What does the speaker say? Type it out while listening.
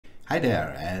Hi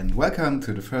there and welcome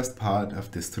to the first part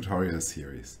of this tutorial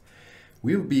series.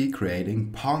 We'll be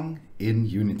creating Pong in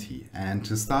Unity, and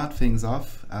to start things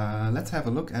off, let's have a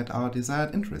look at our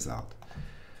desired end result.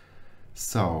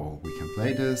 So we can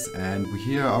play this and we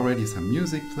hear already some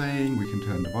music playing. We can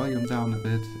turn the volume down a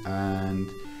bit and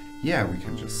yeah, we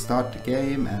can just start the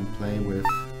game and play with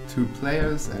two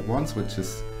players at once, which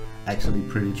is actually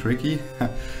pretty tricky.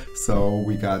 So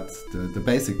we got the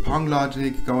basic Pong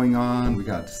logic going on, we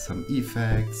got some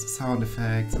effects, sound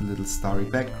effects, a little starry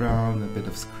background, a bit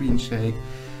of screen shake,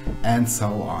 and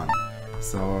so on.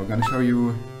 So I'm gonna show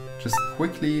you just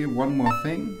quickly one more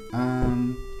thing.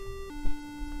 1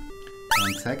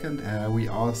 second, we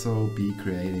also be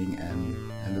creating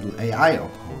a little AI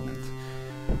opponent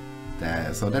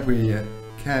so that we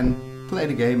can play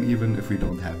the game even if we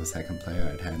don't have a second player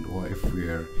at hand, or if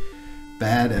we're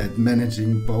bad at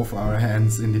managing both our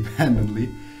hands independently.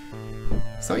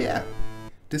 So yeah,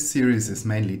 this series is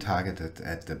mainly targeted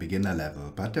at the beginner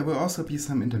level, but there will also be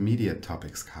some intermediate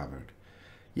topics covered.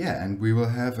 Yeah, and we will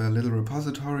have a little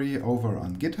repository over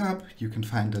on GitHub. You can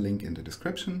find the link in the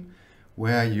description,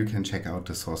 where you can check out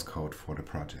the source code for the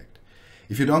project.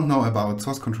 If you don't know about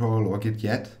source control or Git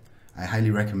yet, I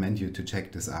highly recommend you to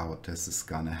check this out. This is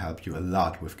gonna help you a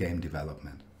lot with game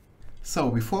development.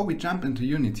 So before we jump into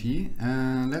Unity,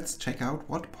 let's check out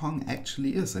what Pong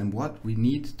actually is and what we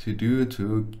need to do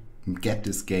to get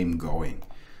this game going.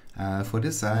 For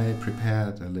this I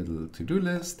prepared a little to-do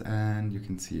list and you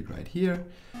can see it right here.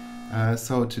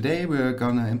 So today we're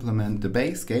gonna implement the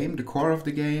base game, the core of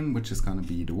the game, which is gonna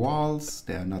be the walls.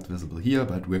 They are not visible here,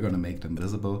 but we're gonna make them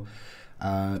visible.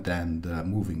 Then the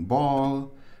moving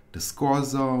ball, the score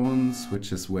zones,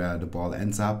 which is where the ball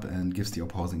ends up and gives the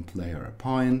opposing player a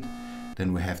point.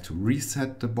 Then we have to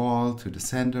reset the ball to the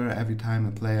center every time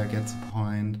a player gets a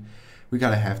point. We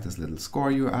gotta have this little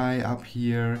score UI up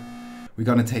here. We're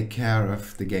gonna take care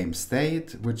of the game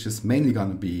state, which is mainly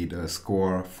gonna be the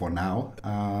score for now.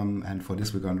 And for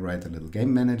this we're gonna write a little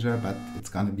game manager, but it's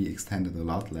gonna be extended a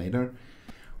lot later.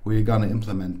 We're gonna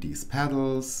implement these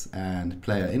pedals and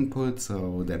player input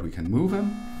so that we can move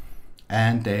them.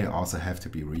 And they also have to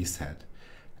be reset.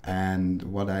 And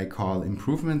what I call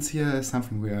improvements here is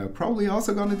something we are probably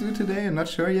also going to do today, I'm not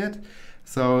sure yet,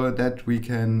 so that we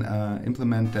can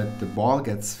implement that the ball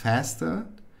gets faster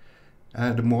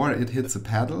the more it hits a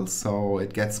pedal, so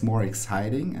it gets more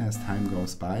exciting as time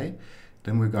goes by.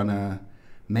 Then we're gonna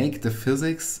make the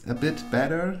physics a bit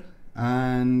better,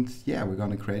 and yeah, we're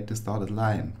gonna create this dotted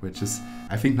line, which is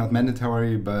I think not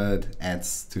mandatory but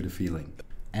adds to the feeling.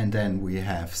 And then we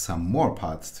have some more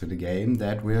parts to the game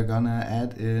that we're gonna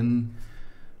add in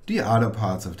the other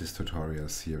parts of this tutorial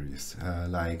series,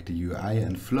 like the UI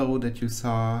and flow that you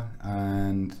saw,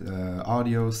 and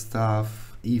audio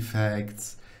stuff,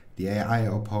 effects, the AI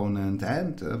opponent,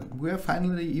 and we're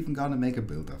finally even gonna make a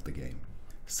build of the game.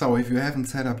 So if you haven't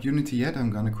set up Unity yet, I'm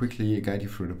gonna quickly guide you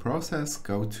through the process.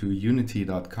 Go to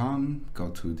unity.com, go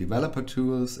to developer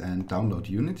tools and download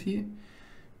Unity.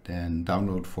 Then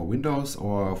download for Windows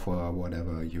or for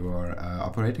whatever your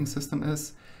operating system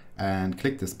is, and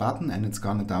click this button and it's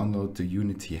gonna download the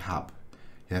Unity Hub.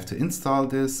 You have to install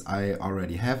this. I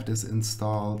already have this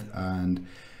installed, and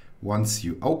once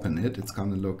you open it, it's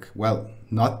gonna look, well,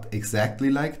 not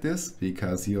exactly like this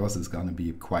because yours is gonna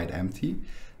be quite empty.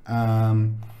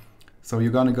 So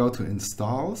you're gonna go to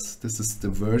installs. This is the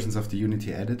versions of the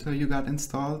Unity editor you got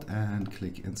installed, and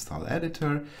click install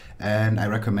editor. And I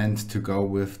recommend to go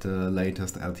with the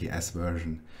latest LTS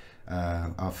version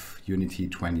of Unity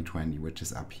 2020, which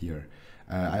is up here.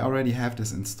 I already have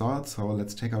this installed, so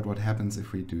let's check out what happens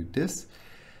if we do this.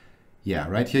 Yeah,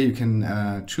 right here you can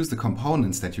choose the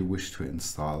components that you wish to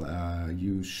install.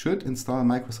 You should install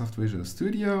Microsoft Visual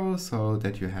Studio so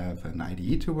that you have an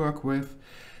IDE to work with.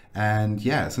 And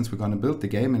yeah, since we're gonna build the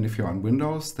game, and if you're on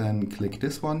Windows, then click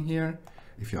this one here.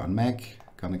 If you're on Mac,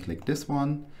 gonna click this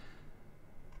one.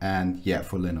 And yeah,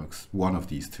 for Linux, one of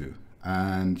these two.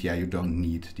 And yeah, you don't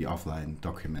need the offline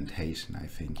documentation. I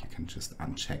think you can just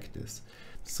uncheck this.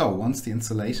 So once the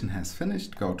installation has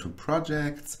finished, go to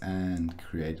projects and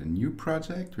create a new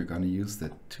project. We're gonna use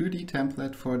the 2D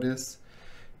template for this.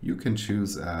 You can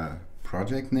choose a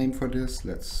project name for this.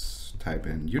 Let's type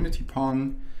in Unity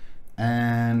Pong.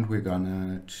 And we're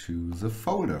gonna choose a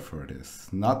folder for this.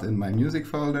 Not in my music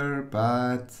folder,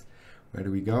 but where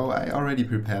do we go? I already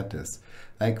prepared this.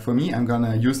 Like for me, I'm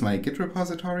gonna use my Git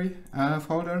repository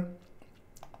folder,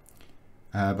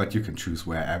 but you can choose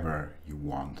wherever you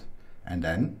want. And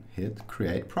then hit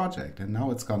create project. And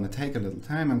now it's gonna take a little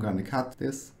time. I'm gonna cut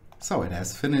this. So it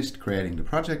has finished creating the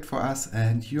project for us,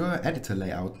 and your editor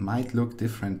layout might look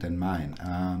different than mine.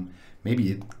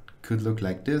 Maybe it could look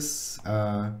like this.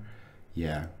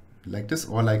 Yeah, like this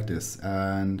or like this.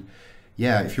 And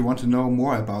yeah, if you want to know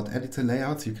more about editor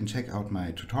layouts, you can check out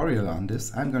my tutorial on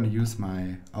this. I'm going to use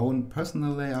my own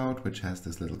personal layout, which has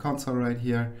this little console right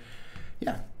here.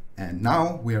 Yeah, and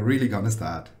now we are really going to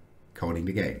start coding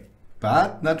the game.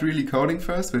 But not really coding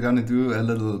first, we're going to do a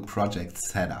little project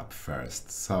setup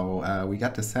first. So we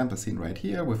got the sample scene right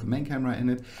here with the main camera in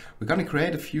it. We're going to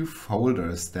create a few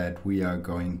folders that we are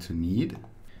going to need.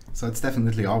 So it's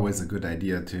definitely always a good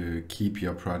idea to keep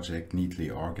your project neatly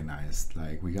organized.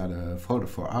 Like we got a folder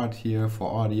for art here, for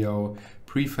audio,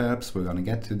 prefabs, we're gonna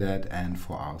get to that, and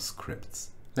for our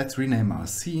scripts. Let's rename our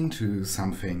scene to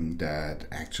something that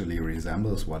actually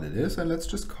resembles what it is, and let's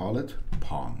just call it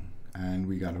Pong. And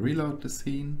we gotta reload the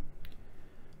scene.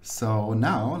 So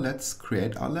now let's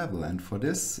create our level, and for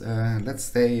this let's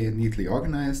stay neatly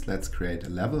organized. Let's create a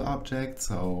level object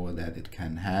so that it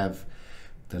can have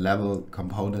the level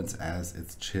components as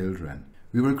its children.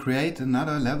 We will create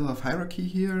another level of hierarchy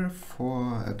here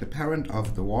for the parent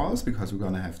of the walls, because we're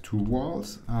going to have 2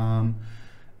 walls.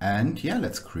 And yeah,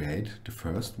 let's create the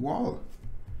first wall.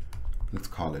 Let's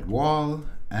call it wall.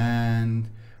 And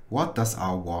what does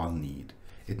our wall need?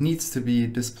 It needs to be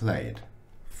displayed.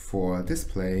 For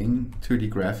displaying 2D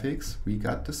graphics, we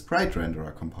got the sprite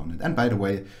renderer component. And by the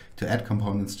way, to add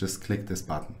components, just click this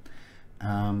button.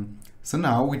 So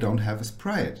now we don't have a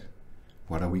sprite.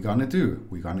 What are we gonna do?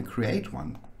 We're gonna create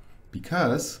one.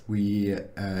 Because we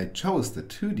chose the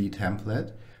 2D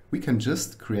template, we can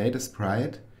just create a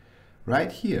sprite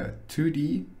right here.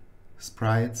 2D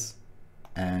sprites,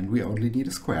 and we only need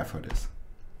a square for this.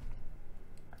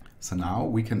 So now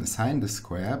we can assign the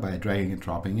square by dragging and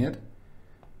dropping it.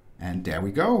 And there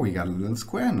we go, we got a little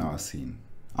square in our scene.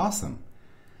 Awesome.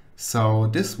 So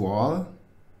this wall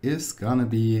is gonna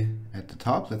be at the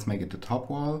top. Let's make it the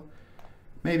top wall.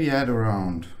 Maybe at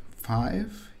around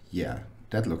 5. Yeah,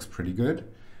 that looks pretty good.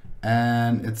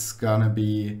 And it's gonna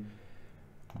be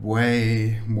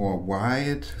way more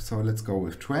wide. So let's go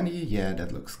with 20. Yeah,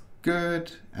 that looks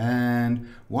good. And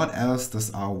what else does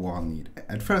our wall need?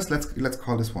 At first, let's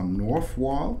call this one north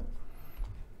wall.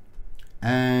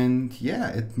 And yeah,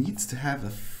 it needs to have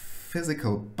a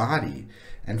physical body.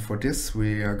 And for this,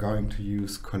 we are going to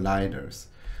use colliders,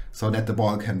 so that the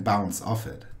ball can bounce off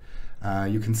it.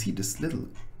 You can see this little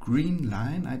green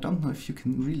line. I don't know if you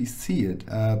can really see it,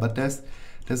 but there's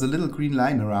a little green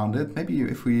line around it. Maybe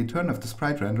if we turn off the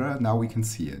sprite renderer, now we can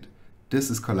see it. This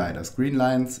is colliders. Green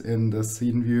lines in the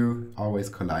scene view, always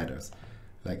colliders.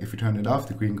 Like if we turn it off,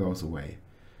 the green goes away.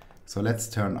 So let's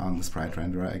turn on the sprite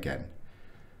renderer again.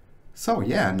 So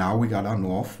yeah, now we got our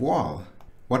north wall.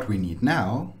 What we need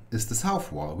now is the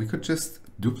south wall. We could just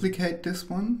duplicate this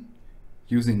one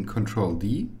using Control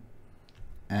D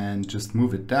and just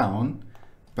move it down.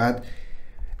 But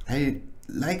I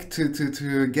like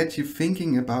to get you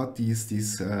thinking about these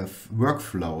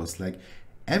workflows. Like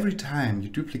every time you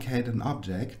duplicate an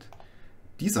object,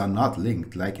 these are not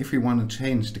linked. Like if we want to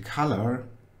change the color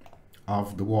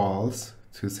of the walls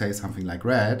to say something like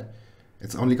red,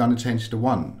 it's only going to change the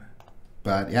one.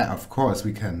 But yeah, of course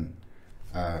we can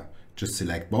just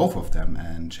select both of them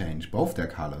and change both their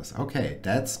colors. Okay,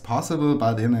 that's possible,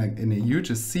 but in a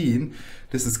huge scene,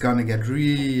 this is gonna get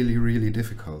really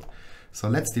difficult. So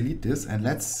let's delete this and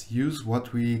let's use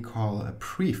what we call a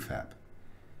prefab.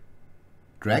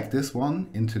 Drag this one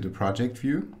into the project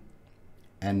view,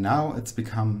 and now it's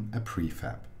become a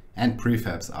prefab. And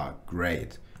prefabs are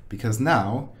great, because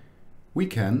now we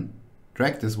can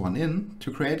drag this one in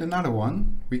to create another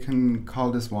one. We can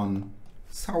call this one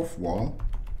south wall.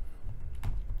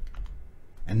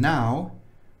 And now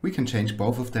we can change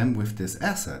both of them with this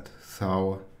asset.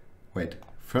 So wait,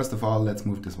 first of all, let's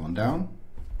move this one down.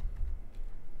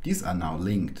 These are now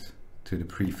linked to the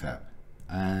prefab.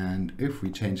 And if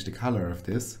we change the color of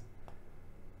this,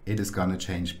 it is gonna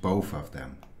change both of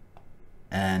them.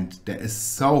 And there is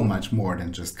so much more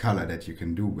than just color that you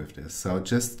can do with this. So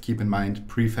just keep in mind,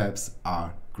 prefabs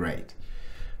are great.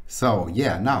 So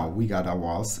yeah, now we got our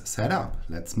walls set up.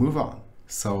 Let's move on.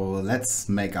 So let's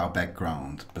make our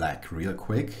background black real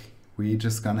quick. We're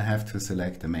just gonna have to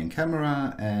select the main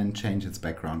camera and change its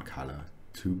background color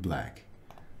to black.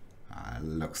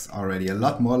 Looks already a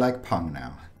lot more like Pong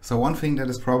now. So one thing that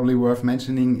is probably worth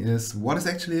mentioning is what is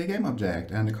actually a game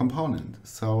object and a component.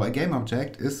 So a game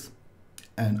object is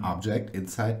an object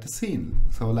inside the scene.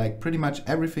 So like pretty much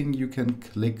everything you can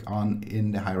click on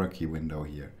in the hierarchy window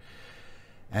here.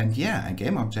 And yeah, a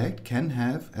game object can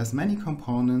have as many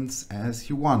components as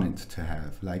you want it to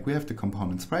have. Like we have the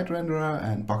component sprite renderer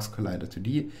and box collider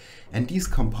 2D, and these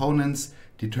components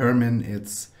determine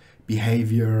its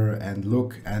behavior and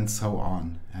look and so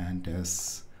on. And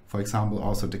there's, for example,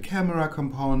 also the camera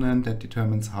component that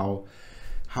determines how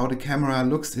the camera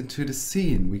looks into the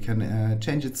scene. We can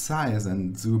change its size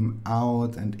and zoom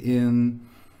out and in.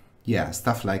 Yeah,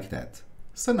 stuff like that.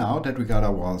 So now that we got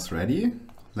our walls ready,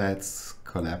 let's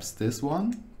collapse this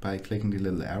one by clicking the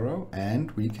little arrow,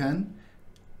 and we can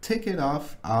tick it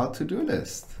off our to-do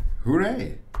list.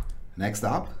 Hooray! Next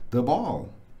up, the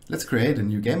ball. Let's create a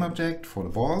new game object for the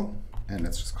ball, and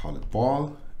let's just call it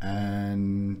ball.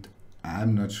 And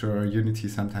I'm not sure, Unity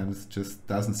sometimes just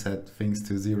doesn't set things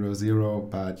to 0, 0,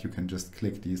 but you can just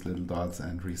click these little dots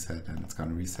and reset, and it's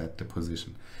gonna reset the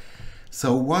position.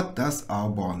 So what does our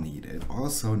ball need? It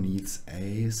also needs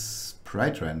a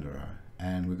sprite renderer,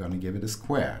 and we're gonna give it a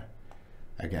square.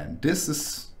 Again, this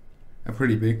is a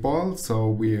pretty big ball, so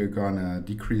we're gonna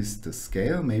decrease the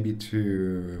scale maybe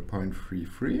to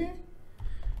 0.33.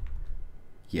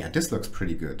 Yeah, this looks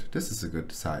pretty good. This is a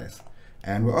good size.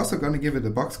 And we're also gonna give it a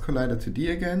box collider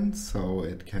 2D again, so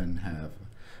it can have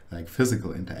like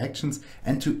physical interactions,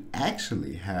 and to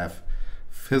actually have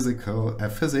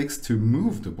physics to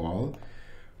move the ball,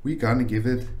 we're gonna give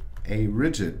it a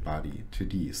rigid body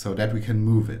 2D so that we can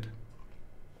move it.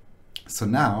 So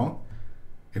now,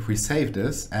 if we save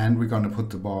this, and we're gonna put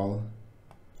the ball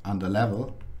under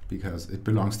level because it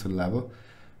belongs to the level,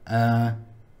 and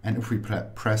if we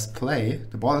press play,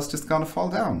 the ball is just gonna fall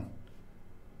down.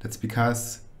 That's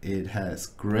because it has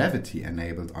gravity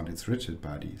enabled on its rigid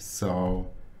body.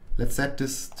 So let's set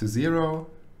this to 0,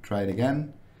 try it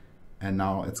again, and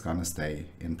now it's gonna stay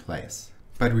in place.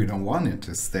 But we don't want it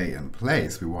to stay in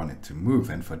place, we want it to move,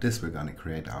 and for this we're gonna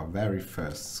create our very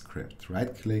first script.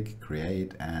 Right click,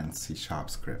 create, and C#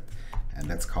 script. And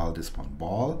let's call this one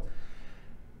ball,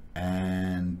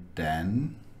 and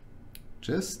then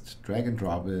just drag and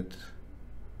drop it.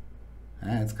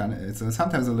 And it's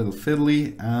sometimes a little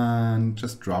fiddly, and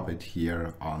just drop it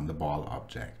here on the ball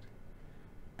object.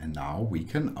 And now we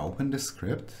can open the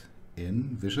script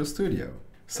in Visual Studio.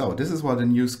 So this is what a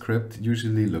new script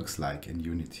usually looks like in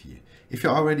Unity. If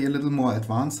you're already a little more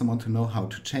advanced and want to know how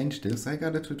to change this, I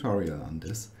got a tutorial on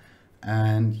this.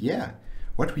 And yeah,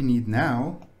 what we need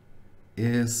now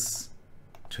is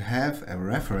to have a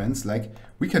reference. Like,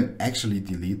 we can actually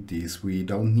delete these. We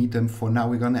don't need them for now.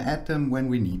 We're gonna add them when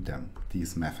we need them,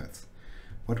 these methods.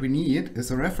 What we need is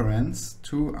a reference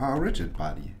to our rigid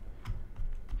body.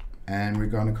 And we're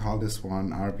gonna call this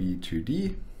one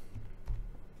RB2D,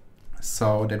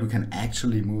 so that we can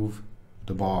actually move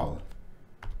the ball,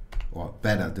 or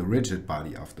better, the rigid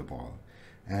body of the ball.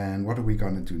 And what are we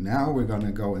gonna do now? We're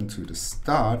gonna go into the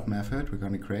start method. We're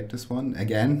gonna create this one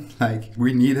again, like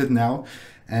we need it now.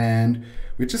 And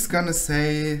we're just gonna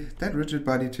say that rigid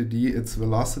body 2D, its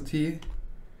velocity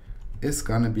is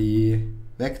gonna be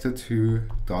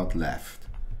vector2.left.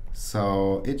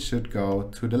 So it should go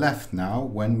to the left now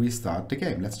when we start the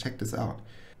game. Let's check this out.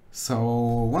 So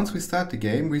once we start the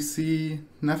game, we see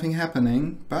nothing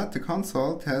happening, but the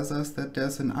console tells us that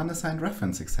there's an unassigned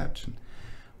reference exception.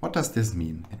 What does this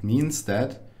mean? It means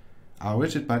that our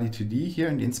rigid body 2D here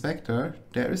in the inspector,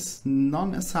 there is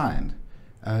none assigned.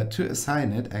 To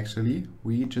assign it, actually,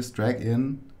 we just drag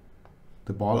in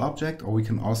the ball object, or we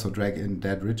can also drag in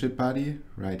that rigid body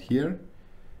right here.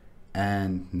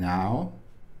 And now,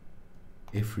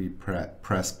 if we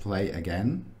press play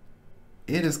again,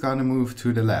 it is gonna move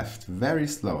to the left very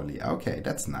slowly. Okay,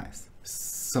 that's nice.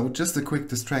 So just a quick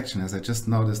distraction, as I just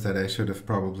noticed that I should have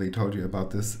probably told you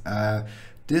about this.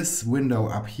 This window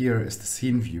up here is the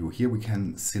scene view. Here we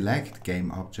can select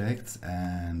game objects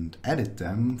and edit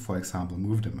them, for example,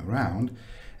 move them around.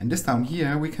 And this down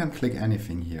here, we can click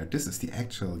anything here. This is the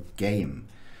actual game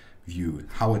view,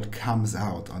 how it comes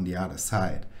out on the other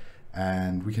side.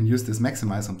 And we can use this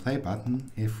maximize on play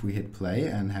button. If we hit play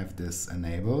and have this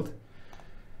enabled,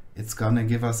 it's gonna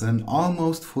give us an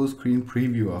almost full screen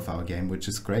preview of our game, which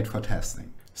is great for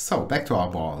testing. So back to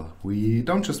our ball. We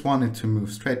don't just want it to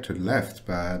move straight to the left,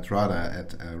 but rather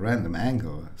at a random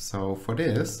angle. So for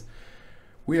this,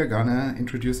 we are gonna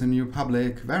introduce a new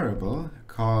public variable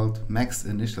called max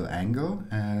initial angle,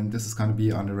 and this is gonna be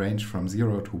on the range from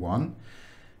 0 to 1.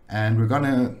 And we're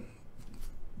gonna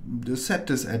set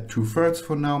this at 2/3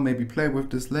 for now, maybe play with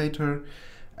this later.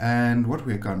 And what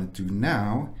we're gonna do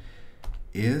now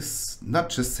is not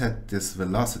just set this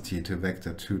velocity to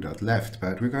vector2.left,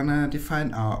 but we're gonna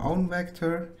define our own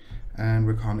vector, and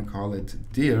we're gonna call it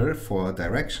dir for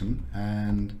direction.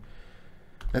 And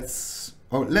let's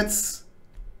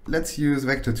use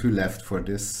vector2left for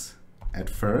this at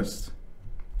first.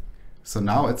 So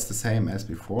now it's the same as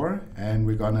before, and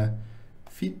we're gonna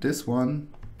feed this one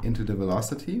into the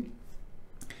velocity.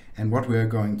 And what we are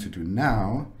going to do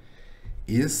now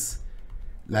is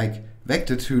like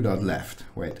vector2.left.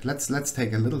 Wait, let's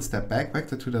take a little step back.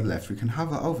 Vector2.left. We can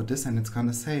hover over this and it's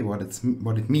gonna say what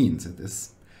it means. It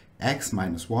is x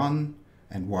minus 1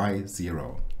 and y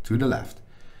 0 to the left.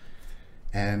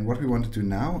 And what we want to do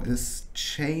now is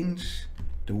change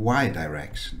the y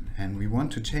direction, and we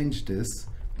want to change this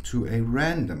to a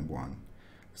random one.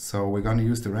 So we're going to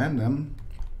use the random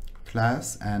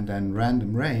class and then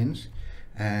random range,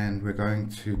 and we're going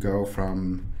to go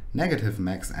from negative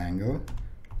max angle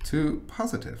to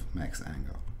positive max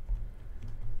angle.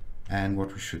 And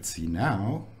what we should see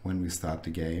now when we start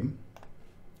the game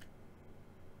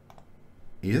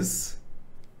is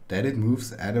that it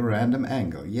moves at a random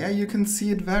angle. Yeah, you can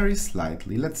see it very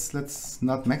slightly. Let's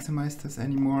not maximize this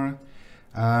anymore.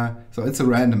 So it's a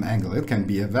random angle. It can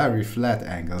be a very flat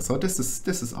angle. So this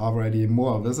is already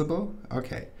more visible.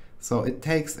 Okay, so it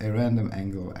takes a random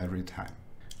angle every time.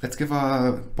 Let's give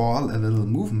our ball a little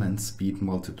movement speed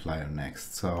multiplier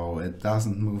next, so it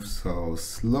doesn't move so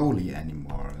slowly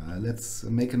anymore. Let's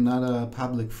make another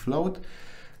public float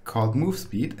called move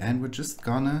speed, and we're just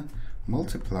gonna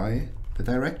multiply the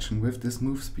direction with this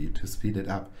move speed to speed it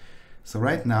up. So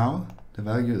right now the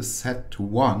value is set to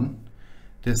 1.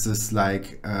 This is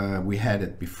like we had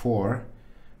it before,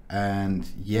 and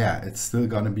yeah, it's still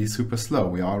gonna be super slow.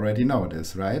 We already know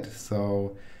this, right?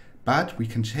 So, but we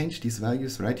can change these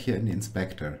values right here in the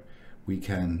inspector. We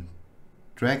can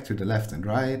drag to the left and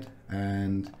right,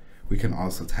 and we can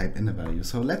also type in a value.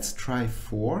 So let's try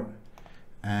 4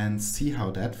 and see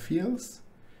how that feels.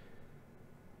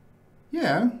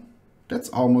 Yeah, that's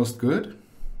almost good.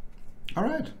 All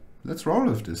right, let's roll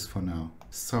with this for now.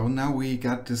 So now we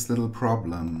got this little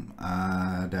problem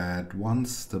that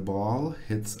once the ball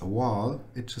hits a wall,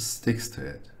 it just sticks to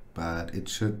it, but it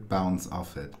should bounce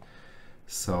off it.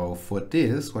 So for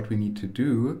this, what we need to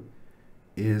do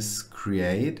is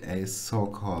create a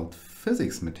so-called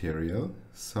physics material.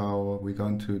 So we're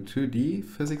going to 2D,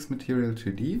 physics material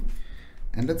 2D,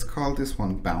 and let's call this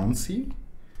one bouncy.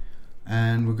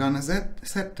 And we're gonna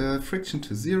set the friction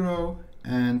to 0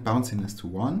 and bounciness to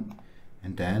 1.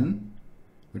 And then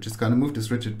we're just gonna move this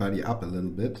rigid body up a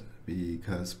little bit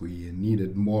because we need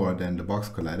it more than the box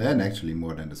collider and actually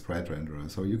more than the sprite renderer.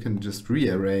 So you can just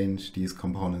rearrange these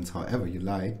components however you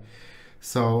like.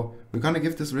 So we're gonna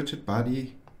give this rigid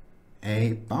body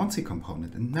a bouncy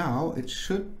component, and now it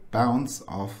should bounce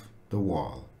off the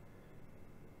wall.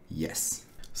 Yes.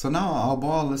 So now our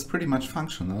ball is pretty much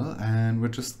functional, and we're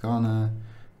just gonna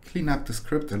clean up the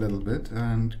script a little bit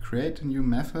and create a new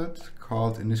method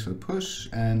called initial push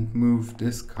and move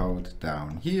this code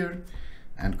down here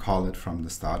and call it from the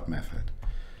start method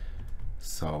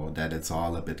so that it's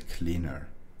all a bit cleaner.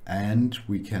 And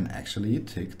we can actually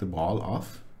tick the ball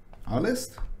off our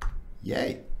list.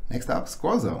 Yay! Next up,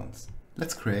 score zones.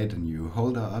 Let's create a new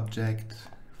holder object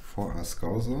for our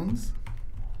score zones.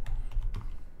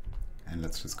 And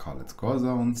let's just call it score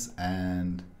zones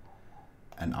and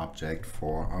an object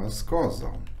for our score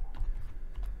zone.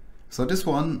 So this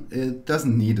one, it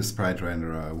doesn't need a sprite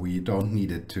renderer. We don't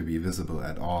need it to be visible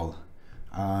at all.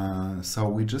 So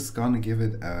we're just gonna give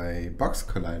it a box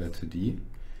collider 2D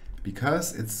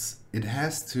because it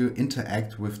has to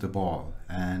interact with the ball,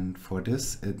 and for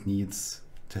this it needs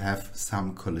to have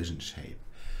some collision shape.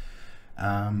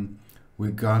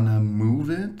 We're gonna move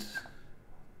it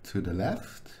to the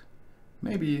left,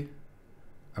 maybe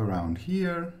around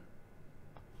here.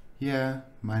 Yeah,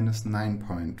 minus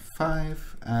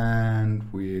 9.5, and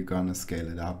we're gonna scale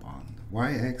it up on the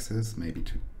y-axis, maybe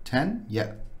to 10.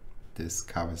 Yeah, this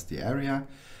covers the area,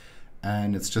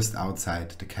 and it's just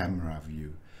outside the camera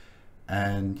view.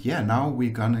 And yeah, now we're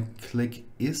gonna click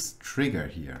is trigger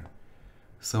here.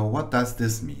 So what does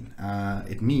this mean?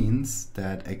 It means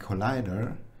that a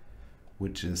collider,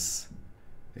 which is,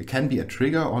 it can be a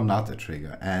trigger or not a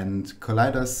trigger, and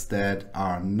colliders that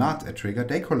are not a trigger,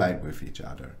 they collide with each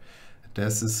other.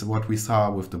 This is what we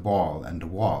saw with the ball and the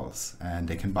walls, and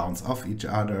they can bounce off each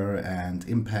other and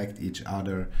impact each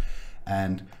other.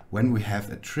 And when we have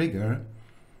a trigger,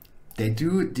 they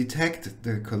do detect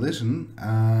the collision,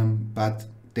 but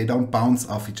they don't bounce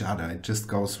off each other. It just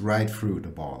goes right through the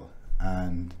ball.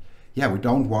 And yeah, we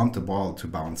don't want the ball to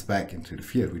bounce back into the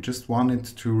field. We just want it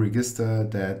to register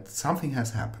that something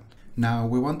has happened. Now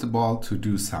we want the ball to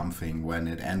do something when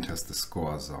it enters the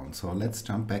score zone. So let's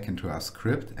jump back into our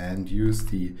script and use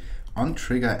the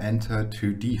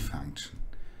onTriggerEnter2D function.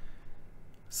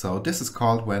 So this is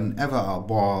called whenever our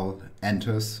ball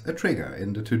enters a trigger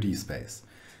in the 2D space.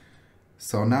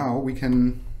 So now we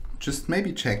can just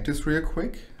maybe check this real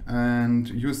quick and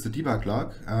use the debug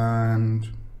log and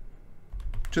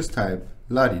just type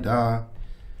la-di-da,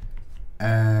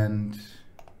 and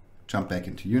jump back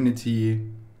into Unity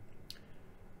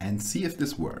and see if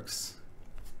this works.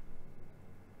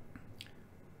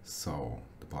 So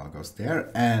the ball goes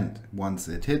there, and once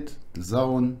it hit the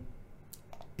zone,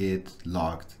 it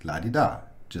logged la-di-da,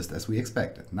 just as we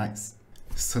expected. Nice.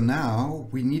 So now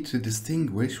we need to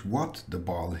distinguish what the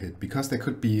ball hit, because there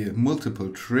could be multiple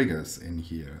triggers in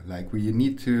here. Like we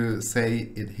need to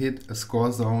say it hit a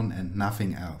score zone and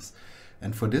nothing else.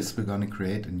 And for this we're going to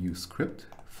create a new script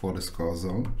for the score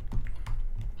zone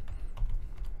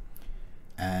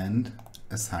and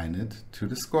assign it to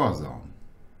the score zone.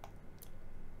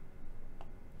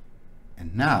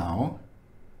 And now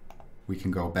we can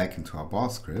go back into our ball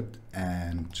script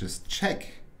and just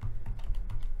check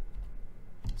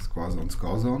score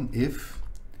zone if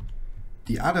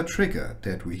the other trigger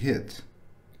that we hit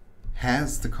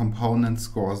has the component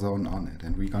score zone on it.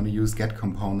 And we're going to use get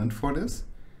component for this.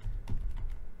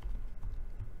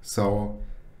 So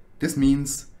this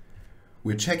means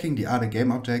we're checking the other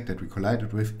game object that we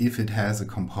collided with if it has a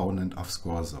component of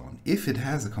score zone. If it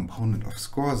has a component of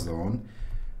score zone,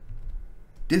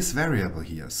 this variable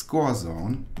here, score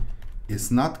zone,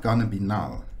 is not gonna be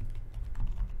null.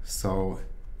 So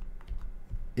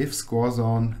if score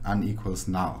zone unequals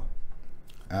null,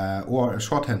 or a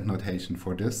shorthand notation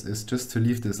for this is just to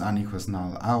leave this unequals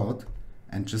null out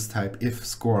and just type if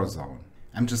score zone.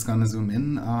 I'm just gonna zoom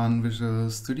in on Visual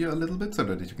Studio a little bit so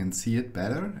that you can see it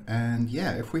better. And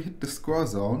yeah, if we hit the score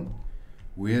zone,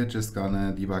 we're just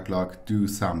gonna debug log do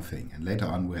something, and later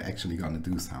on we're actually gonna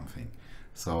do something.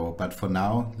 So, but for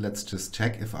now, let's just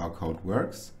check if our code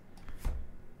works.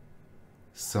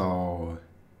 So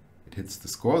it hits the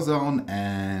score zone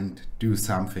and do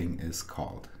something is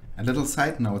called. A little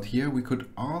side note here, we could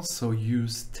also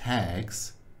use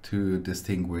tags to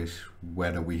distinguish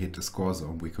whether we hit the score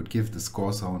zone. We could give the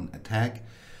score zone a tag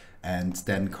and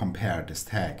then compare this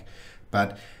tag.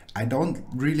 But I don't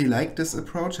really like this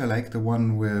approach. I like the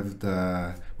one with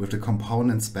the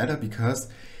components better, because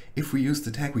if we use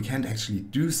the tag, we can't actually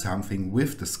do something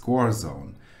with the score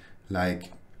zone.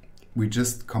 Like we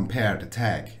just compare the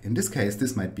tag. In this case,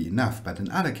 this might be enough, but in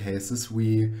other cases,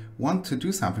 we want to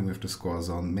do something with the score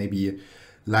zone, maybe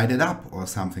light it up or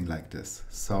something like this.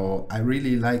 So I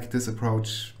really like this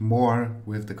approach more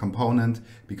with the component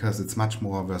because it's much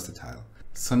more versatile.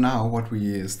 So now what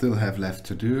we still have left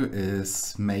to do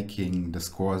is making the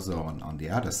score zone on the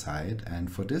other side. And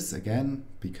for this, again,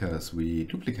 because we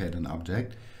duplicate an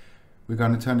object, we're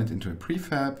going to turn it into a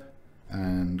prefab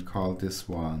and call this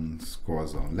one score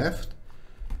zone left,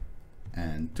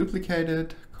 and duplicate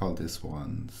it, call this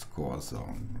one score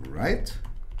zone right,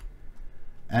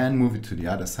 and move it to the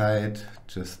other side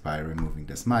just by removing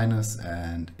this minus,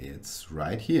 and it's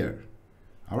right here.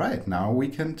 All right, now we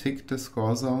can tick the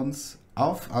score zones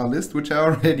off our list, which I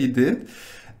already did,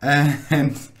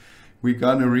 and we're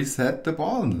gonna reset the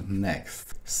ball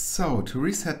next. So to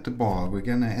reset the ball, we're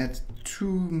gonna add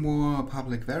two more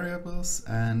public variables,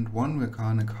 and one we're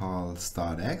gonna call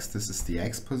start x. This is the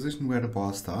x position where the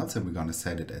ball starts, and we're gonna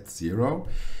set it at 0.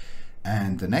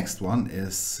 And the next one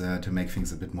is, to make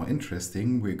things a bit more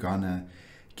interesting, we're gonna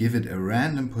give it a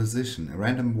random position, a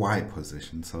random y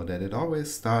position, so that it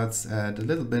always starts at a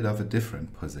little bit of a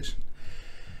different position.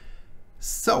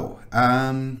 So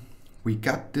we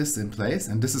got this in place,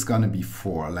 and this is going to be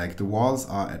 4. Like the walls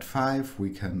are at 5.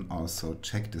 We can also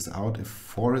check this out if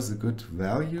 4 is a good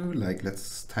value. Like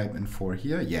let's type in 4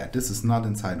 here. Yeah, this is not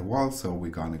inside the wall, so we're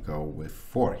going to go with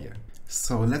 4 here.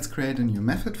 So let's create a new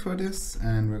method for this,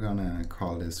 and we're going to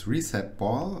call this reset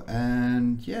ball.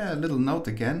 And yeah, a little note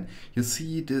again. You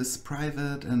see this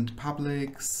private and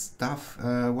public stuff.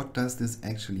 What does this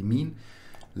actually mean?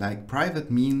 Like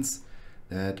private means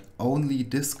that only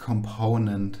this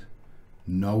component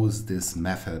knows this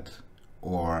method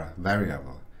or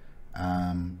variable.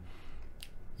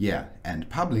 Yeah, and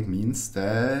public means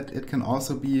that it can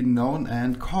also be known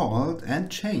and called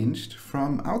and changed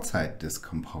from outside this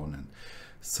component.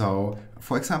 So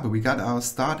for example, we got our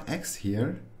start x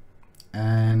here,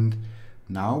 and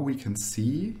now we can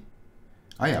see,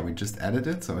 oh yeah, we just added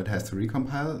it, so it has to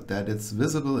recompile, that it's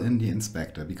visible in the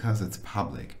inspector because it's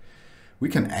public. We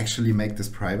can actually make this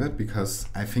private because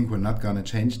I think we're not going to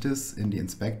change this in the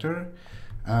inspector.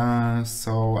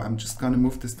 So I'm just going to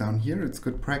move this down here. It's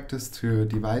good practice to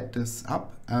divide this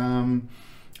up. And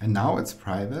now it's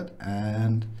private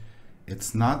and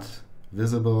it's not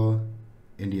visible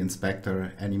in the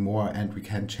inspector anymore, and we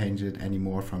can't change it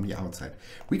anymore from the outside.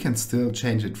 We can still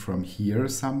change it from here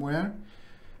somewhere,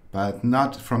 but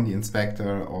not from the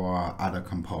inspector or other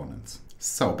components.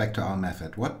 So back to our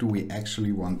method. What do we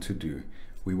actually want to do?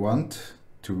 We want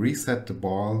to reset the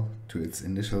ball to its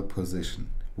initial position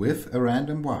with a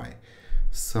random y.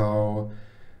 So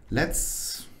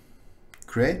let's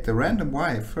create the random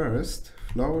y first,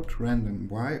 float random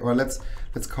y, or let's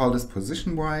call this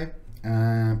position y,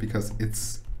 because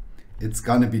it's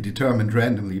gonna be determined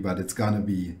randomly, but it's gonna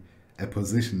be a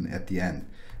position at the end.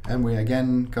 And we're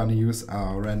again gonna use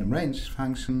our random range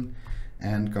function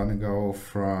and gonna go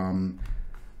from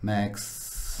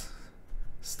max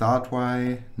start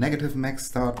y, negative max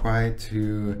start y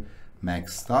to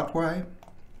max start y.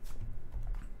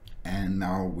 And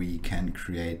now we can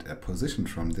create a position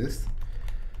from this.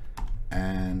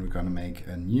 And we're gonna make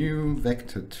a new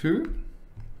vector2.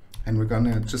 And we're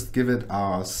gonna just give it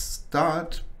our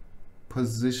start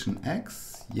position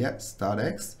x, yeah, start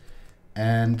x,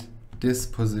 and this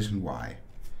position y.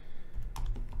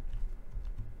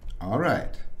 All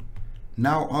right.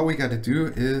 Now all we gotta do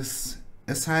is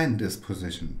assign this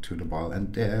position to the ball,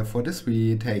 and for this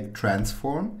we take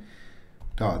transform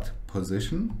dot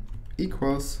position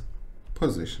equals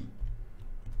position.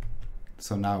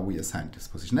 So now we assign this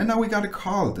position, and now we gotta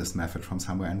call this method from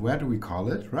somewhere. And where do we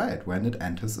call it? Right, when it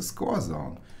enters a score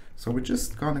zone. So we're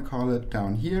just gonna call it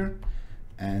down here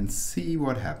and see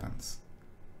what happens.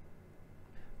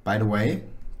 By the way,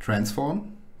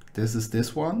 transform, this is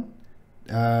this one.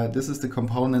 This is the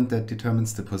component that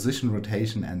determines the position,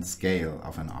 rotation, and scale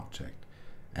of an object.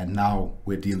 And now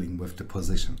we're dealing with the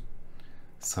position.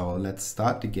 So let's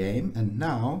start the game, and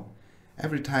now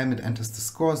every time it enters the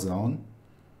score zone,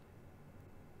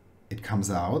 it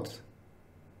comes out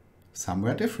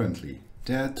somewhere differently.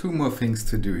 There are two more things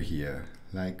to do here.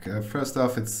 Like first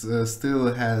off, it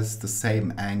still has the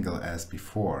same angle as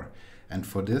before. And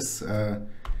for this,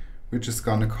 we're just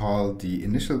gonna call the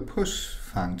initial push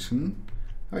function.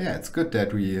 Oh yeah, it's good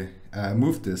that we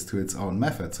moved this to its own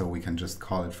method, so we can just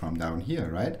call it from down here,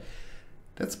 right?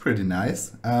 That's pretty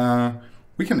nice.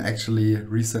 We can actually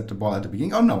reset the ball at the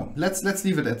beginning. Oh no, let's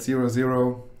leave it at 0,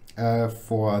 0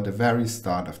 for the very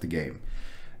start of the game.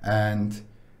 And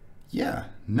yeah,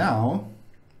 now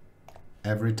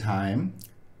every time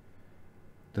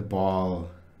the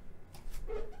ball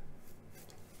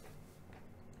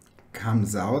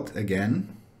comes out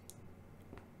again.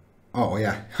 Oh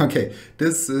yeah, okay,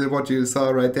 this what you saw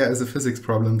right there is a physics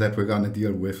problem that we're gonna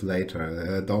deal with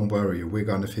later. Don't worry, we're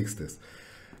gonna fix this.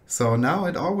 So now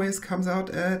it always comes out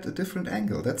at a different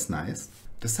angle. That's nice.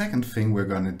 The second thing we're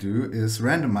gonna do is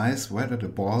randomize whether the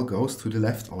ball goes to the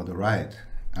left or the right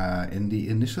in the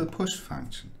initial push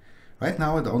function. Right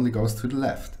now it only goes to the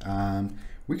left.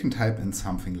 We can type in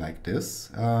something like this.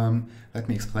 Let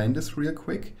me explain this real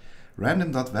quick.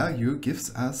 Random.value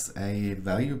gives us a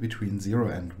value between 0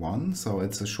 and 1. So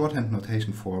it's a shorthand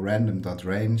notation for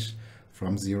random.range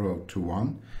from 0 to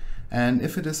 1. And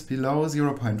if it is below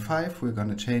 0.5, we're going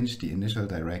to change the initial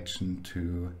direction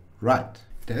to right.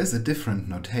 There is a different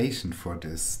notation for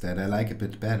this that I like a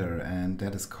bit better, and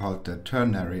that is called the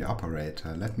ternary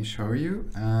operator. Let me show you.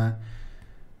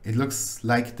 It looks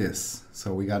like this.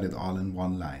 So we got it all in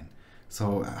one line.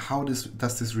 So how does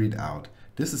this read out?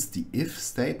 This is the if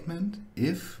statement.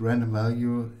 If random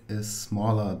value is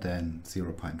smaller than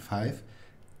 0.5,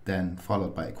 then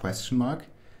followed by a question mark,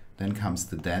 then comes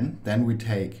the then we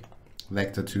take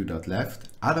vector2.left,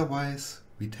 otherwise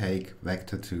we take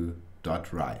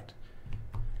vector2.right.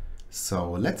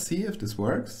 So let's see if this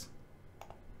works.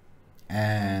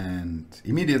 And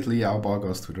immediately our ball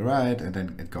goes to the right, and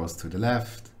then it goes to the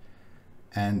left,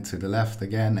 and to the left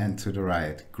again, and to the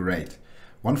right. Great.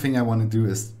 One thing I want to do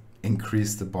is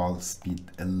increase the ball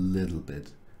speed a little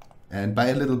bit. And by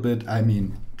a little bit, I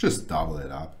mean just double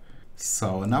it up.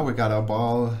 So now we got our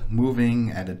ball moving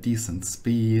at a decent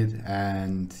speed,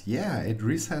 and yeah, it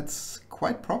resets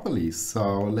quite properly.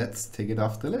 So let's take it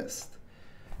off the list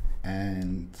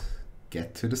and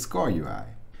get to the score UI.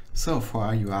 So for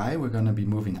our UI, we're going to be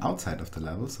moving outside of the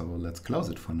level. So let's close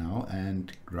it for now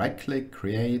and right click,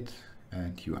 create,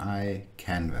 and UI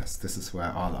canvas. This is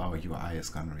where all our UI is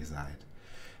going to reside.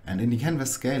 And in the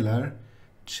canvas scaler,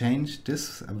 change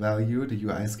this value, the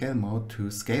UI scale mode,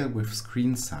 to scale with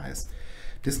screen size.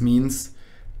 This means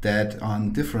that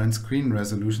on different screen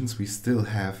resolutions, we still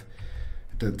have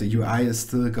the UI is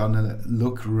still gonna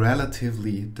look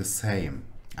relatively the same.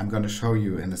 I'm gonna show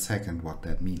you in a second what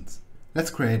that means.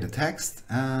 Let's create a text,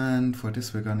 and for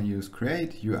this we're gonna use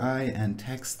create UI and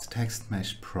text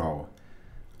mesh pro.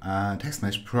 Text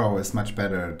Mesh Pro is much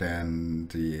better than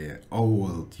the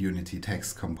old Unity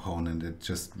text component. It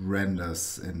just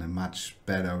renders in a much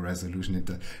better resolution.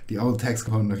 The old text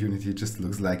component of Unity just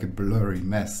looks like a blurry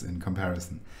mess in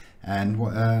comparison. And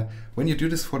when you do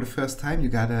this for the first time, you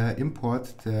gotta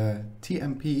import the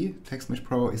TMP, Text Mesh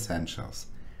Pro Essentials.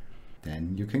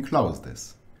 Then you can close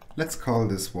this. Let's call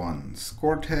this one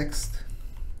score text.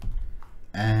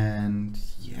 And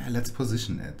yeah, let's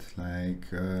position it. Like,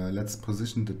 let's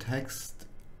position the text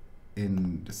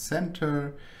in the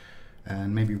center.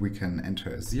 And maybe we can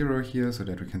enter a 0 here so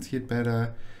that we can see it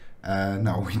better.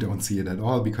 No, we don't see it at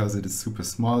all because it is super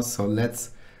small. So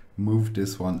let's move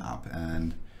this one up.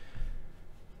 And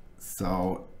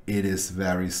so it is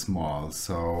very small.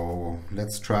 So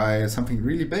let's try something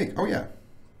really big. Oh yeah,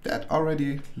 that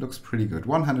already looks pretty good.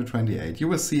 128. You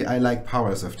will see I like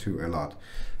powers of 2 a lot.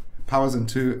 Powers of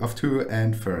 2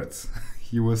 and thirds.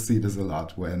 You will see this a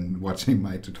lot when watching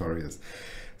my tutorials.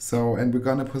 So, and we're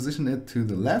gonna position it to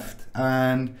the left.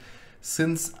 And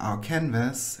since our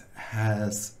canvas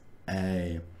has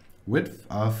a width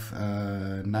of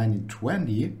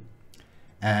 1920,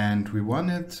 and we want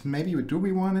it, maybe do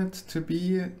we want it to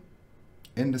be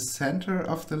in the center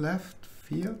of the left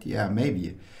field? Yeah,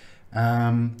 maybe.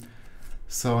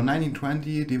 So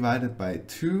 1920 divided by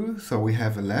 2, so we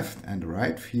have a left and a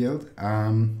right field,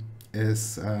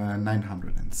 is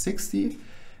 960.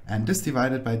 And this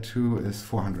divided by 2 is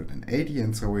 480,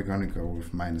 and so we're going to go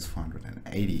with minus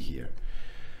 480 here.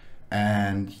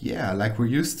 And yeah, like we're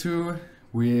used to,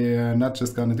 we're not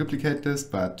just going to duplicate this,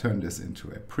 but turn this into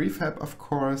a prefab, of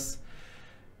course.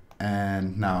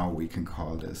 And now we can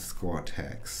call this score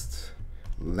text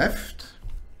left.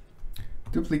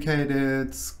 Duplicate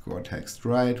it, score text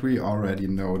right. We already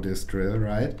know this drill,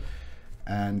 right?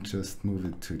 And just move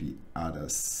it to the other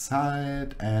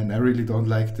side. And I really don't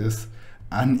like this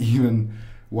uneven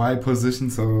Y position,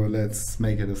 so let's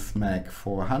make it a smack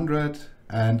 400.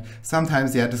 And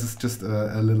sometimes, yeah, this is just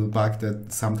a little bug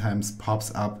that sometimes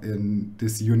pops up in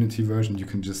this Unity version. You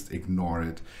can just ignore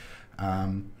it.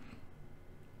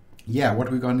 Yeah, what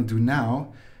we're going to do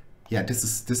now, yeah, this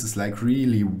is like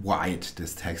really white,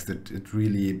 this text. It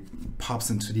really pops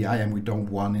into the eye, and we don't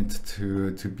want it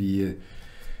to be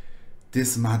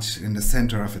this much in the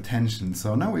center of attention.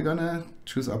 So now we're gonna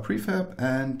choose our prefab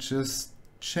and just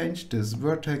change this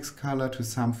vertex color to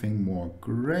something more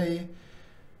gray.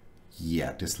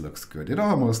 Yeah, this looks good. It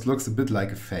almost looks a bit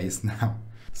like a face now.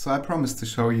 So I promised to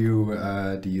show you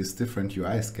these different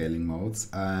UI scaling modes,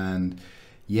 and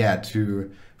yeah,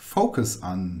 to focus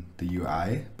on the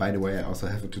UI. By the way, I also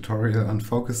have a tutorial on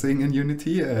focusing in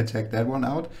Unity. Check that one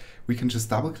out. We can just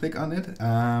double click on it.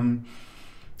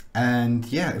 And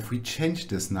yeah, if we change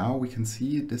this now, we can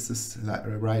see this is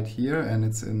right here, and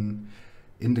it's in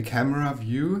the camera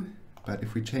view. But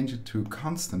if we change it to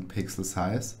constant pixel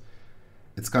size,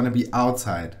 it's going to be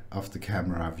outside of the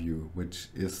camera view, which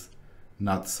is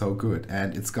not so good.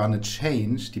 And it's going to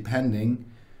change depending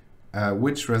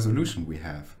which resolution we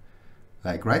have.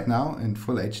 Like right now in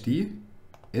full HD,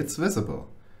 it's visible,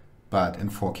 but in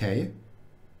 4K,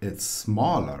 it's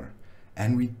smaller.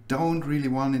 And we don't really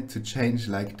want it to change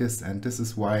like this. And this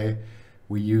is why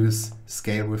we use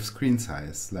scale with screen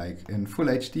size. Like in full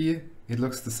HD, it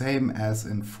looks the same as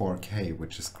in 4K,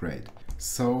 which is great.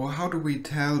 So how do we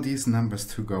tell these numbers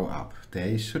to go up?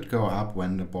 They should go up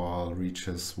when the ball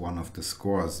reaches one of the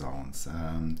score zones.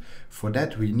 For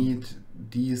that, we need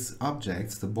these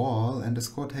objects, the ball and the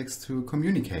score text, to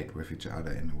communicate with each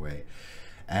other in a way.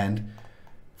 And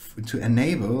to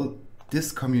enable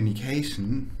this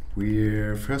communication,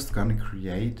 we're first going to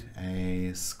create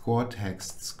a score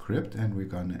text script, and we're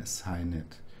going to assign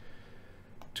it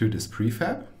to this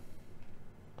prefab,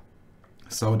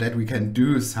 so that we can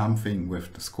do something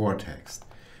with the score text.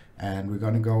 And we're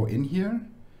going to go in here,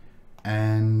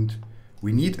 and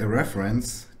we need a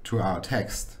reference to our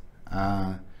text.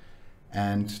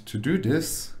 And to do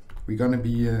this, we're going to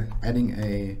be adding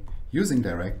a using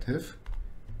directive,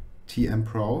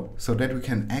 tmpro, so that we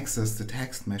can access the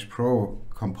Text Mesh Pro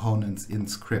components in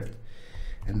script.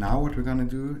 And now what we're going to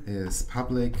do is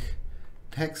public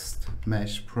Text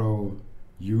Mesh Pro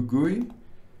UGUI,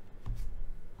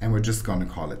 and we're just going to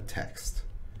call it text.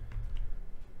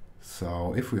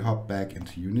 So if we hop back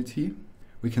into Unity,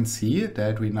 we can see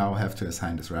that we now have to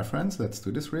assign this reference. Let's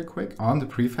do this real quick on the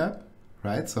prefab,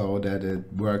 right? So that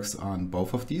it works on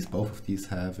both of these. Both of these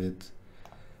have it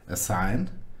assigned.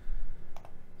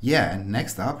 Yeah, and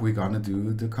next up we're gonna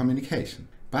do the communication.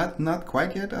 But not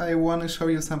quite yet. I want to show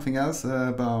you something else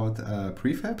about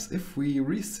prefabs. If we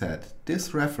reset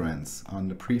this reference on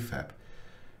the prefab,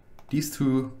 these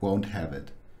two won't have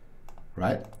it.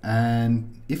 right?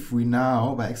 And if we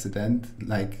now by accident,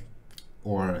 like,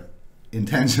 or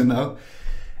intentional,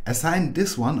 assign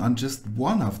this one on just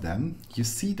one of them, you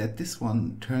see that this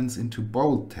one turns into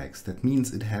bold text. That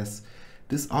means it has,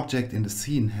 this object in the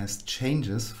scene has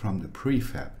changes from the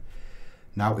prefab.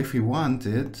 Now if we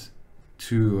wanted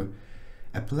to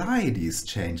apply these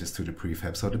changes to the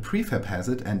prefab, so the prefab has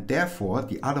it and therefore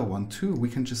the other one too, we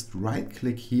can just right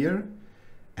click here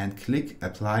and click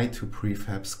apply to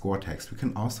prefab score text. We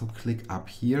can also click up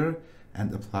here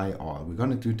and apply all. We're going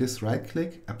to do this, right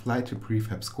click, apply to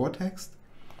prefab score text,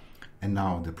 and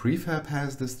now the prefab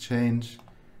has this change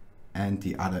and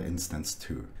the other instance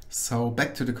too. So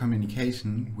back to the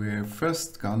communication, we're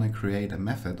first gonna create a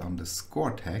method on the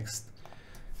score text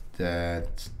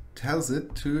that tells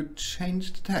it to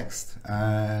change the text,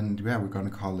 and yeah, we're gonna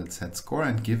call it set score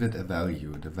and give it a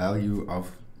value, the value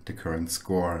of the current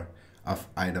score of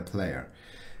either player.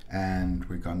 And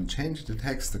we're going to change the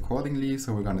text accordingly,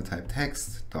 so we're going to type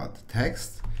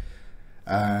text.text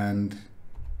and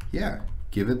yeah,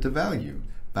 give it the value.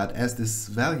 But as this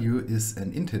value is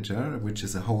an integer, which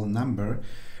is a whole number,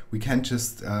 we can't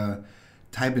just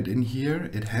type it in here.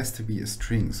 It has to be a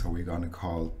string, so we're going to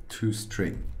call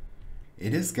toString.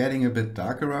 It is getting a bit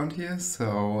dark around here,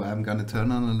 so I'm going to turn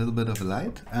on a little bit of a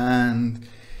light. And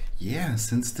yeah,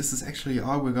 since this is actually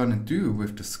all we're going to do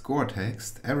with the score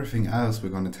text, everything else we're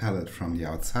going to tell it from the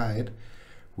outside,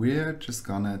 we're just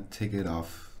going to tick it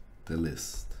off the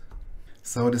list.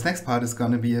 So this next part is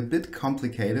going to be a bit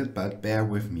complicated, but bear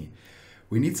with me.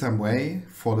 We need some way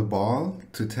for the ball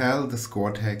to tell the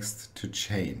score text to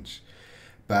change.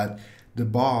 But the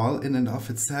ball in and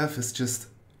of itself is just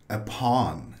a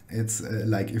pawn. It's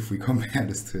like if we compare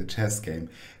this to a chess game,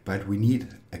 but we need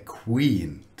a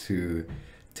queen to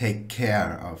take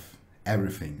care of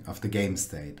everything, of the game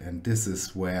state, and this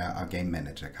is where our game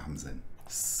manager comes in.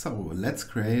 So let's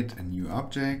create a new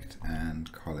object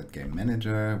and call it game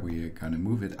manager. We're gonna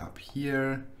move it up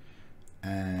here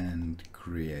and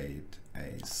create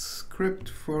a script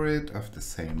for it of the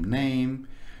same name.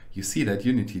 You see that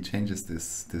Unity changes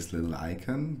this little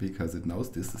icon because it knows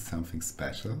this is something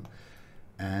special.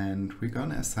 And we're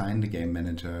gonna assign the game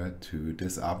manager to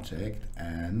this object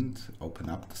and open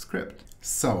up the script.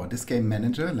 So this game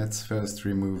manager, let's first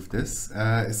remove this,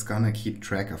 is gonna keep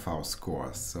track of our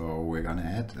scores. So we're gonna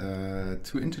add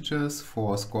 2 integers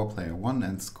for score player 1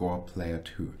 and score player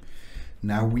 2.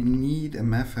 Now we need a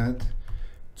method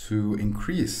to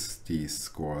increase these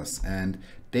scores, and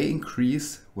they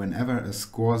increase whenever a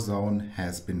score zone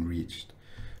has been reached.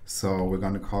 So we're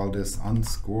gonna call this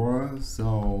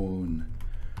onScoreZone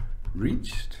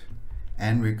reached,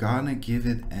 and we're gonna give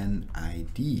it an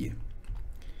ID.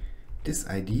 This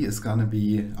ID is gonna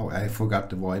be, oh, I forgot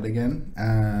the void again,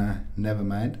 never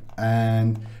mind.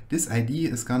 And this ID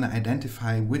is gonna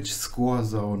identify which score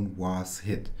zone was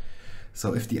hit.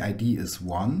 So if the ID is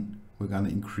 1, we're gonna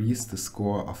increase the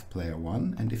score of player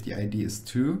 1, and if the ID is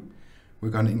 2,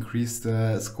 we're gonna increase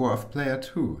the score of player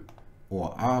 2.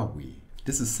 Or are we?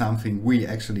 This is something we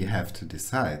actually have to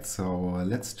decide. So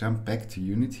let's jump back to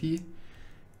Unity.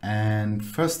 And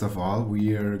first of all,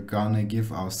 we're gonna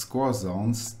give our score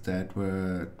zones that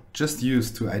were just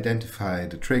used to identify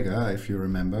the trigger, if you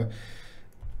remember,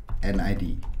 an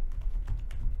ID.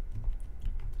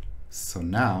 So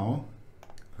now,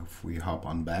 if we hop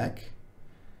on back,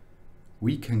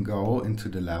 we can go into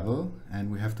the level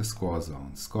and we have the score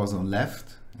zone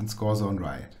left and score zone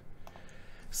right.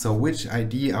 So which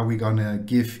ID are we gonna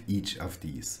give each of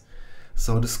these?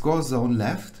 So the score zone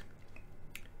left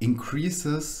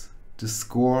increases the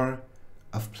score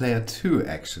of player 2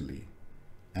 actually,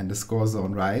 and the score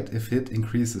zone right, if hit,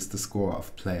 increases the score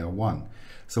of player 1.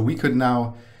 So we could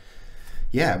now,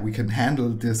 yeah, we can handle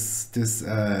this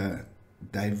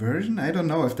diversion. I don't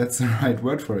know if that's the right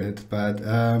word for it, but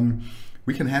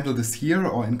we can handle this here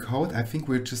or in code. I think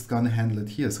we're just gonna handle it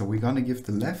here. So we're gonna give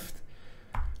the left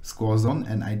score zone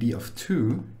an ID of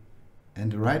 2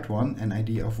 and the right one an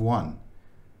ID of 1.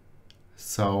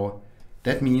 So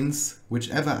that means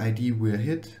whichever ID we're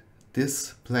hit,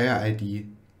 this player ID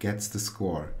gets the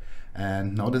score.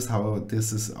 And notice how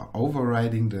this is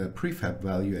overriding the prefab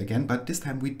value again, but this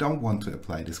time we don't want to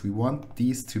apply this. We want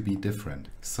these to be different.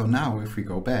 So now if we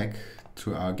go back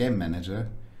to our game manager,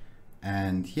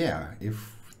 and yeah,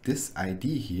 if this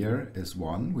ID here is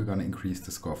 1, we're going to increase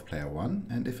the score of player 1,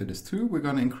 and if it is 2, we're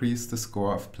going to increase the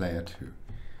score of player 2.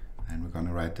 And we're going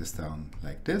to write this down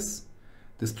like this.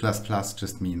 This plus plus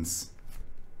just means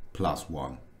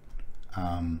 +1.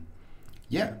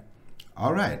 Yeah.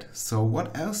 All right. So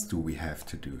what else do we have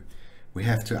to do? We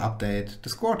have to update the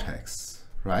score text,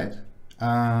 right?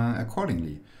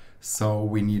 Accordingly. So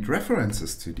we need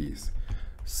references to these.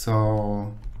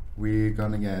 So we're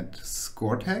gonna get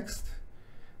score text,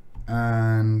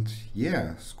 and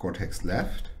yeah, score text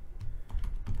left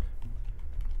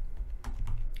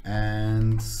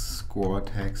and score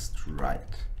text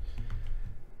right.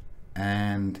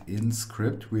 And in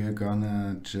script we're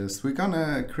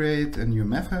gonna create a new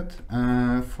method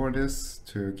for this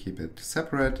to keep it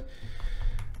separate.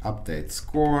 Update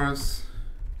scores,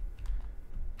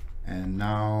 and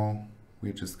now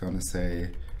we're just gonna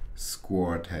say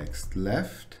score text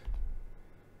left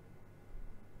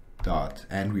dot,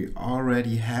 and we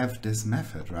already have this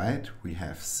method, right? We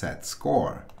have set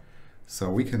score, so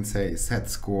we can say set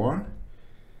score,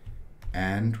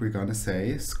 and we're gonna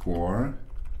say score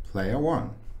player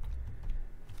 1,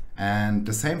 and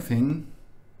the same thing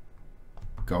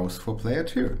goes for player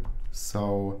 2.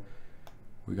 So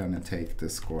we're gonna take the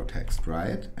score text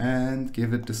right and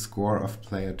give it the score of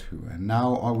player 2, and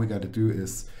now all we gotta do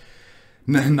is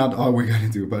not all we gotta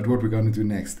do, but what we're gonna do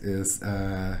next is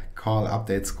call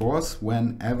update scores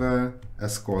whenever a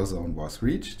score zone was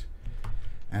reached,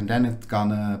 and then it's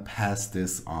gonna pass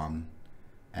this on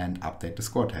and update the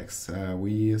score text.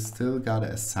 We still gotta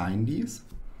assign these.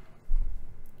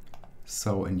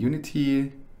 So in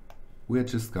Unity, we're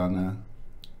just gonna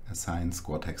assign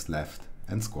score text left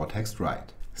and score text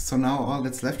right. So now all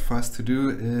that's left for us to do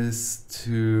is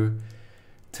to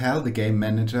tell the game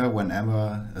manager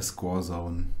whenever a score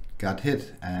zone got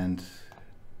hit, and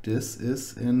this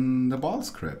is in the ball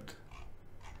script.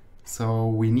 So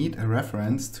we need a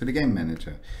reference to the game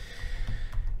manager.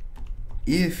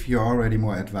 If you're already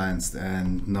more advanced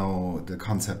and know the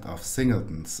concept of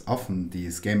singletons, often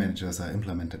these game managers are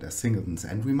implemented as singletons,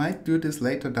 and we might do this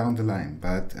later down the line,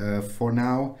 but for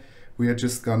now we are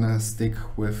just gonna stick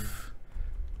with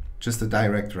just a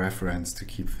direct reference to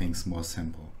keep things more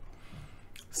simple.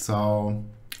 So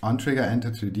on trigger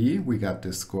enter 2D we got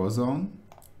this score zone,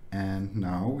 and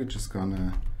now we're just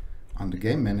gonna, on the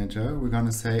game manager, we're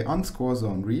gonna say on score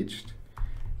zone reached,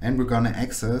 and we're gonna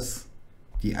access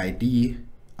the ID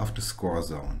of the score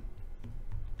zone.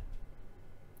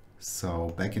 So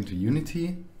back into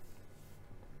Unity,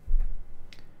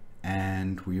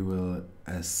 and we will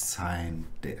assign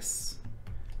this,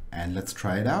 and let's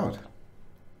try it out.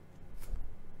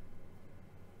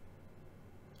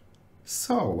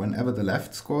 So whenever the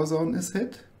left score zone is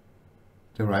hit,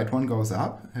 the right one goes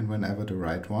up, and whenever the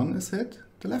right one is hit,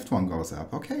 the left one goes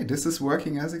up. Okay, this is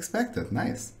working as expected.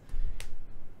 Nice.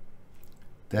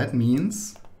 That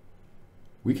means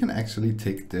we can actually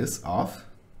tick this off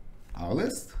our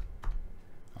list.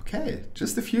 Okay,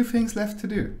 just a few things left to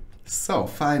do. So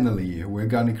finally, we're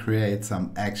gonna create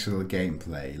some actual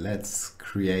gameplay. Let's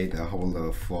create a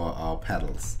holder for our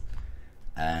pedals,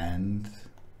 and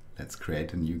let's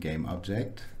create a new game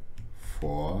object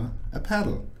for a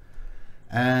pedal.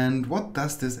 And what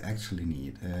does this actually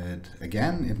need?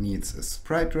 It needs a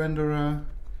sprite renderer,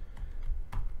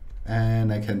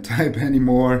 and I can't type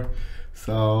anymore.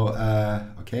 So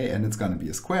okay, and it's gonna be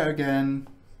a square again,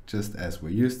 just as we're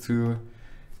used to.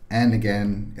 And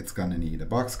again, it's gonna need a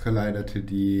box collider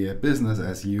 2D, business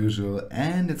as usual,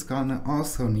 and it's gonna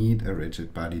also need a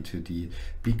rigid body 2D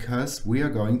because we are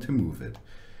going to move it.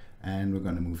 And we're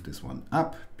gonna move this one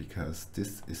up because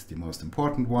this is the most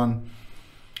important one.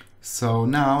 So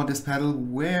now this pedal,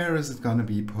 where is it gonna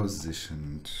be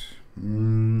positioned?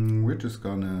 We're just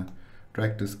gonna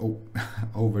drag this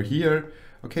over here.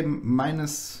 Okay,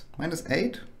 minus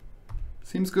 8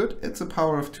 seems good. It's a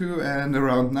power of 2 and a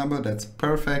round number, that's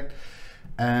perfect.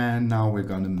 And now we're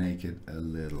gonna make it a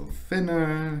little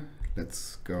thinner.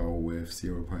 Let's go with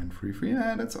 0.33.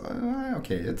 Yeah, that's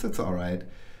okay, it's all right.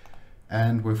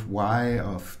 And with Y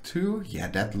of 2, yeah,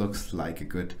 that looks like a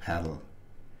good pedal.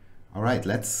 All right,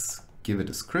 let's give it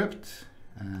a script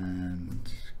and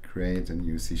create a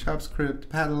new C# script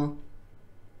pedal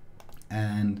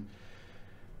and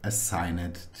assign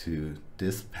it to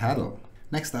this pedal.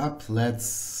 Next up,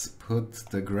 let's put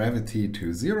the gravity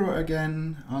to 0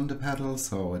 again on the pedal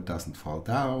so it doesn't fall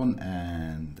down,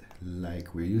 and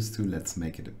like we're used to, let's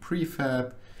make it a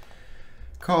prefab.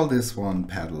 Call this one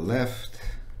pedal left.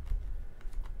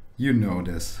 You know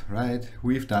this, right?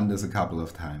 We've done this a couple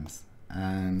of times.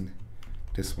 And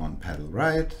this one pedal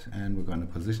right, and we're going to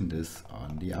position this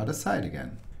on the other side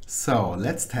again. So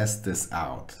let's test this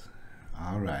out.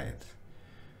 All right.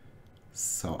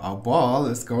 So our ball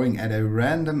is going at a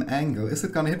random angle. Is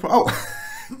it gonna hit? Oh,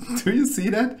 do you see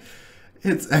that?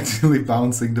 It's actually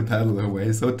bouncing the pedal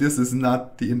away. So this is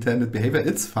not the intended behavior.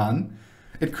 It's fun.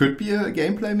 It could be a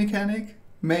gameplay mechanic,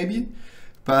 maybe,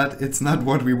 but it's not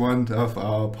what we want of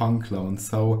our Pong clone.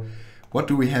 So what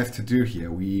do we have to do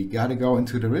here? We gotta go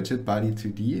into the rigid body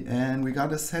 2D and we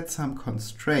gotta set some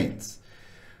constraints.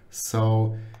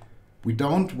 So we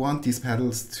don't want these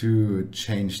pedals to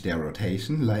change their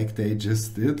rotation like they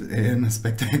just did in a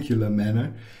spectacular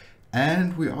manner.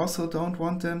 And we also don't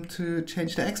want them to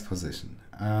change their X position.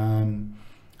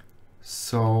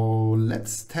 So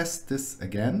let's test this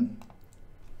again.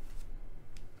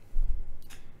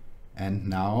 And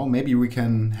now maybe we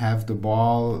can have the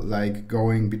ball like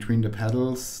going between the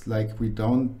pedals, like we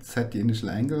don't set the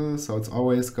initial angle, so it's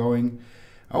always going.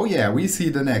 Oh yeah, we see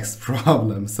the next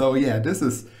problem. So yeah, this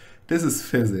is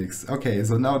physics. Okay,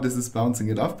 so now this is bouncing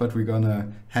it off, but we're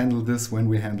gonna handle this when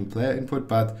we handle player input,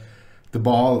 but the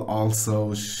ball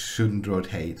also shouldn't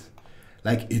rotate.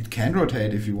 Like it can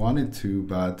rotate if you want it to,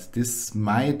 but this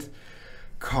might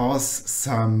cause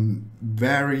some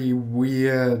very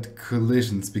weird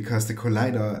collisions because the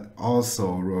collider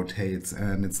also rotates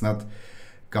and it's not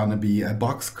gonna be a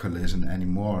box collision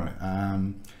anymore.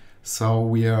 So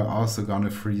we are also gonna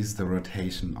freeze the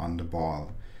rotation on the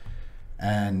ball.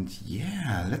 And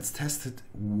yeah, let's test it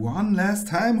one last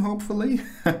time, hopefully.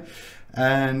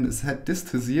 And set this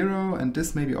to 0 and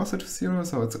this maybe also to 0,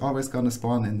 so it's always gonna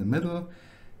spawn in the middle.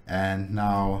 And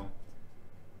now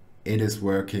it is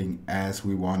working as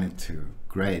we want it to.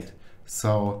 Great.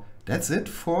 So that's it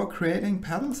for creating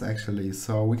pedals actually.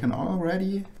 So we can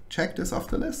already check this off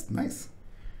the list. Nice.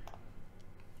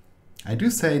 I do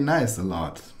say nice a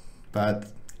lot,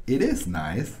 but it is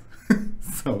nice.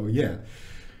 So yeah.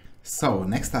 So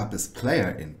next up is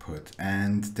player input,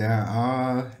 and there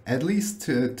are at least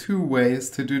two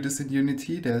ways to do this in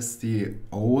Unity. There's the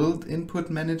old input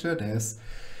manager, there's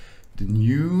the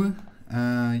new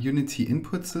Unity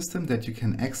input system that you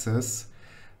can access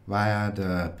via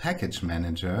the package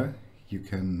manager. You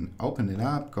can open it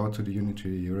up, go to the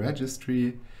Unity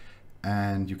registry,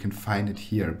 and you can find it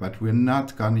here, but we're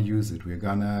not gonna use it. We're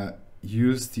gonna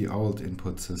use the old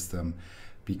input system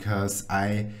because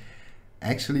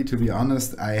actually, to be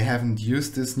honest, I haven't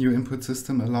used this new input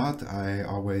system a lot. I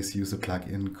always use a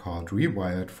plugin called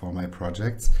Rewired for my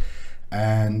projects,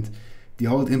 and the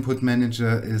old input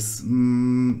manager is,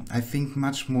 I think,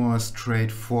 much more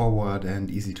straightforward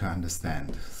and easy to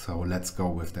understand. So let's go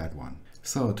with that one.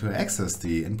 So to access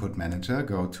the input manager,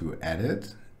 go to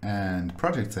Edit and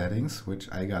Project Settings,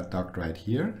 which I got docked right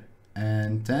here.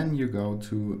 And then you go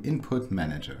to Input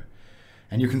Manager.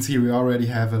 And you can see we already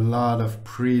have a lot of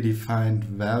predefined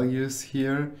values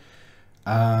here.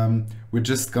 We're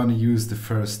just gonna use the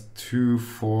first two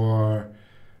for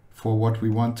what we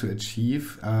want to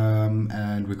achieve,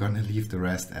 and we're gonna leave the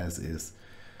rest as is.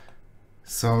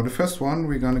 So the first one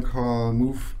we're gonna call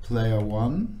move player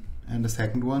 1, and the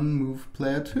second one move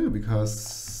player 2,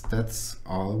 because that's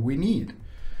all we need.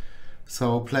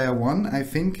 So player 1, I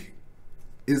think,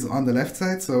 is on the left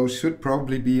side, so should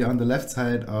probably be on the left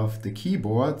side of the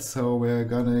keyboard. So we're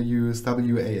gonna use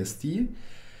WASD.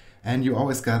 And you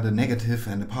always got a negative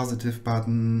and a positive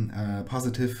button.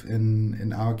 Positive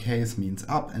in our case means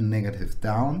up and negative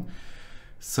down.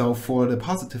 So for the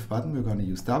positive button, we're going to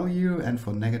use W, and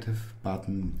for negative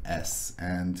button S,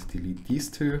 and delete these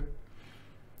two.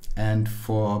 And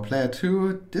for player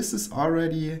 2, this is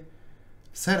already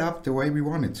set up the way we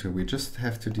want it to. We just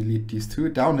have to delete these two.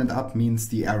 Down and up means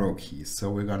the arrow keys.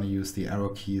 So we're going to use the arrow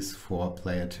keys for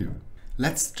player 2.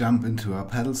 Let's jump into our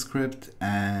pedal script,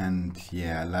 and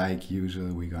yeah, like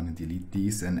usual, we're gonna delete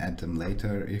these and add them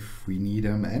later if we need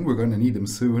them, and we're gonna need them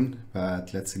soon,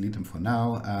 but let's delete them for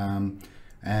now,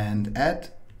 and add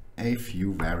a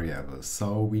few variables.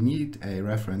 So we need a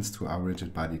reference to our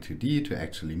rigid body 2D to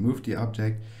actually move the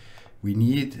object. We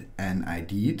need an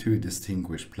ID to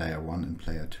distinguish player 1 and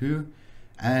player 2,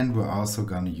 and we're also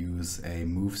gonna use a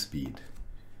move speed.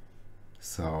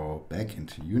 So back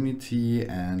into Unity,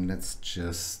 and let's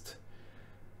just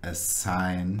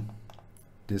assign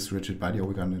this rigid body, or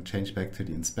we're going to change back to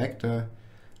the inspector.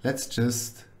 Let's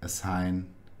just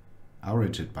assign our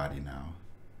rigid body now.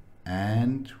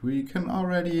 And we can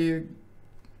already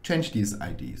change these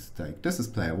IDs. Like this is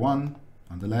player 1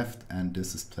 on the left, and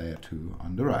this is player 2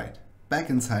 on the right. Back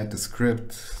inside the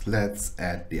script, let's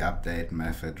add the update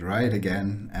method right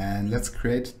again, and let's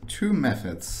create two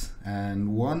methods.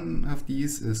 And one of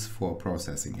these is for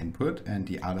processing input, and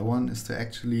the other one is to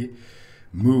actually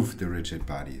move the rigid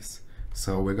bodies.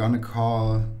 So we're going to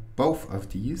call both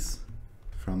of these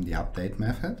from the update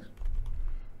method.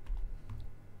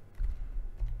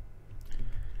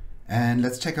 And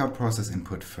let's check out process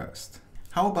input first.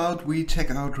 How about we check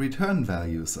out return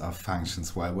values of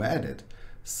functions while we're at it?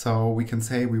 So we can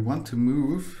say we want to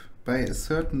move by a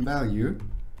certain value,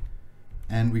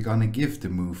 and we're gonna give the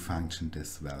move function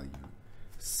this value.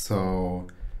 So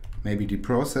maybe the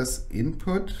process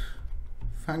input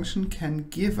function can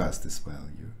give us this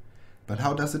value. But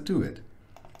how does it do it?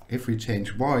 If we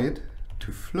change void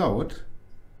to float,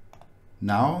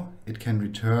 now it can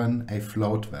return a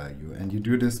float value. And you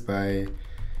do this by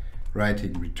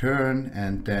writing return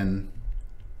and then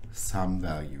some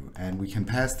value. And we can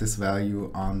pass this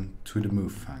value on to the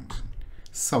move function.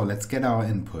 So let's get our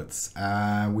inputs.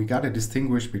 We got to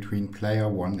distinguish between player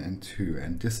 1 and 2,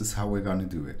 and this is how we're going to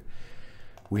do it.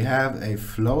 We have a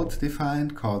float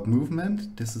defined called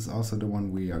movement. This is also the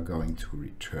one we are going to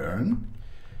return.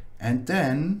 And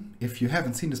then, if you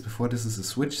haven't seen this before, this is a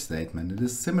switch statement. It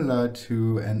is similar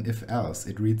to an if-else.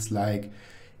 It reads like,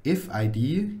 if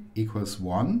ID equals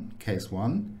 1, case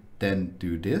 1, then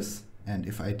do this. And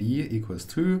if ID equals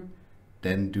 2,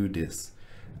 then do this.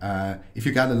 If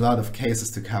you got a lot of cases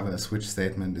to cover, a switch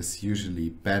statement is usually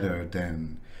better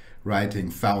than writing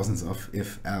thousands of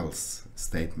if-else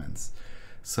statements.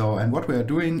 So, and what we are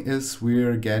doing is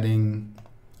we're getting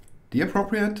the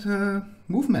appropriate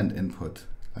movement input.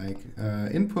 Like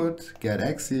input, get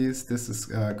axes, this is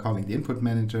calling the input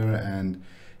manager, and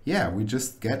yeah, we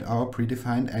just get our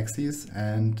predefined axes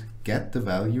and get the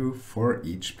value for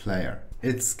each player.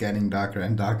 It's getting darker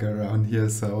and darker around here,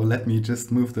 so let me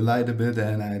just move the light a bit,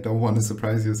 and I don't want to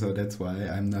surprise you, so that's why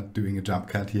I'm not doing a jump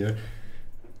cut here.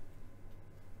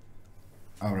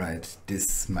 Alright,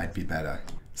 this might be better.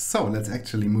 So let's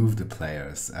actually move the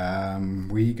players.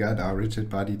 We got our rigid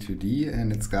body 2D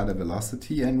and it's got a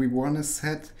velocity, and we want to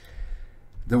set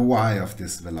the y of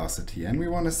this velocity, and we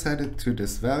want to set it to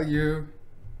this value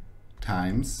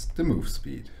times the move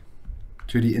speed,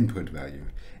 to the input value.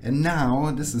 And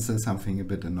now this is something a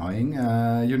bit annoying.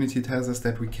 Unity tells us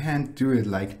that we can't do it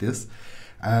like this.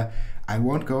 I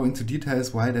won't go into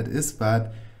details why that is,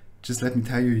 but just let me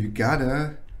tell you, you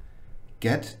gotta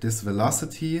get this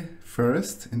velocity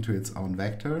first into its own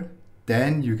vector,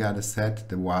 then you gotta set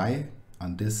the y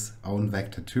on this own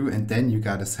vector too, and then you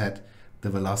gotta set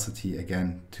the velocity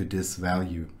again to this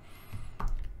value.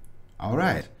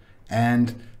 Alright,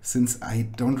 and since I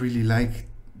don't really like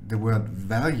the word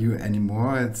value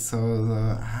anymore, it's so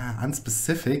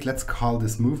unspecific, let's call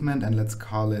this movement, and let's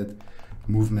call it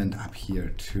movement up here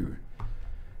too.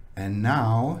 And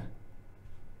now,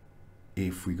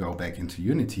 if we go back into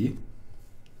Unity,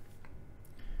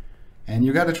 and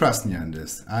you gotta trust me on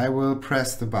this, I will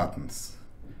press the buttons.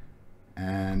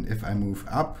 And if I move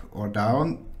up or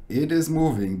down, it is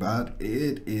moving, but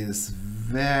it is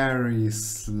very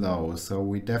slow. So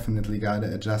we definitely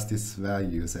gotta adjust these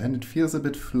values, and it feels a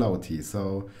bit floaty,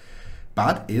 so,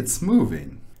 but it's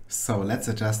moving. So let's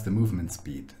adjust the movement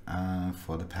speed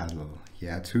for the pedal.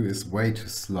 Yeah, 2 is way too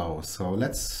slow. So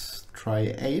let's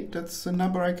try 8, that's a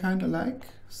number I kinda like.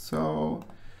 So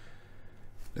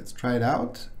let's try it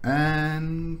out,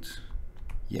 and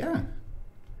yeah,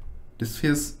 this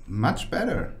feels much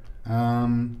better.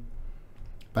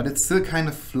 But it's still kind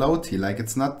of floaty, like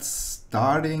it's not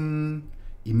starting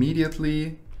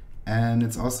immediately, and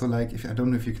it's also like, if I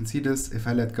don't know if you can see this, if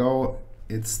I let go,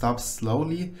 it stops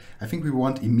slowly. I think we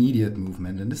want immediate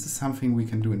movement, and this is something we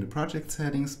can do in the project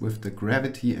settings with the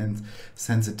gravity and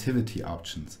sensitivity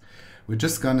options. We're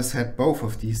just gonna set both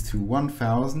of these to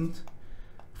 1000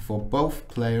 for both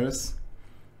players.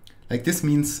 Like this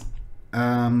means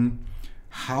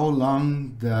how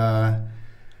long the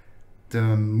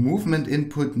movement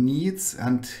input needs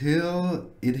until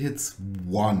it hits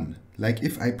 1. Like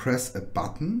if I press a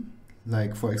button,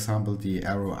 like for example the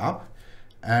arrow up,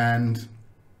 and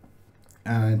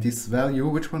this value,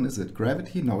 which one is it?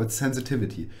 Gravity? No, it's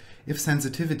sensitivity. If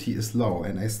sensitivity is low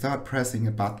and I start pressing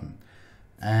a button,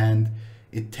 and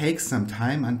it takes some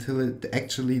time until it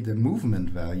actually the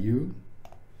movement value,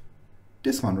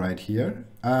 this one right here,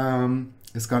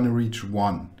 is going to reach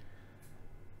 1.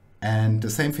 And the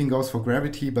same thing goes for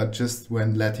gravity, but just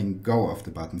when letting go of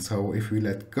the button. So if we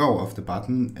let go of the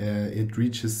button, it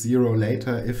reaches 0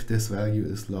 later if this value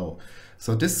is low.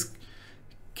 So this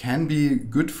can be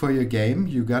good for your game.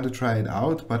 You got to try it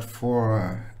out, but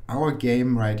for our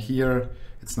game right here,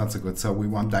 it's not so good. So we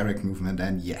want direct movement,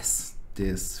 and yes,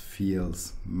 this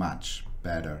feels much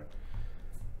better.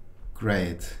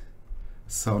 Great.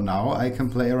 So now I can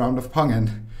play a round of Pong,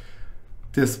 and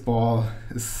this ball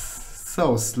is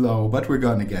so slow, but we're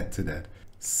gonna get to that.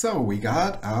 So we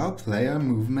got our player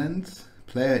movement,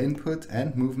 player input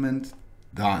and movement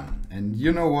done. And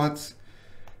you know what?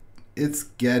 It's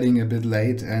getting a bit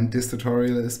late and this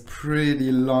tutorial is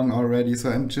pretty long already,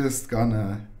 so I'm just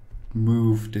gonna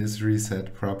move this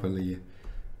reset properly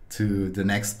to the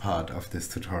next part of this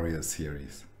tutorial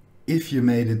series. If you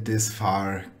made it this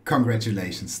far,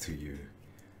 congratulations to you.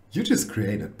 You just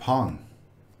created Pong.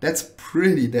 That's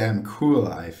pretty damn cool,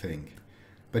 I think.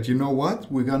 But you know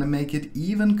what? We're gonna make it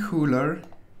even cooler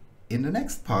in the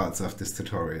next parts of this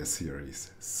tutorial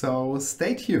series. So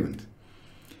stay tuned.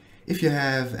 If you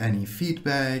have any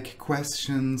feedback,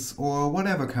 questions, or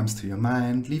whatever comes to your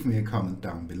mind, leave me a comment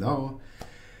down below.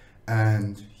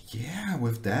 And yeah,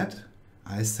 with that,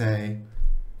 I say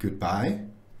goodbye,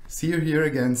 see you here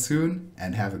again soon,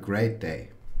 and have a great day.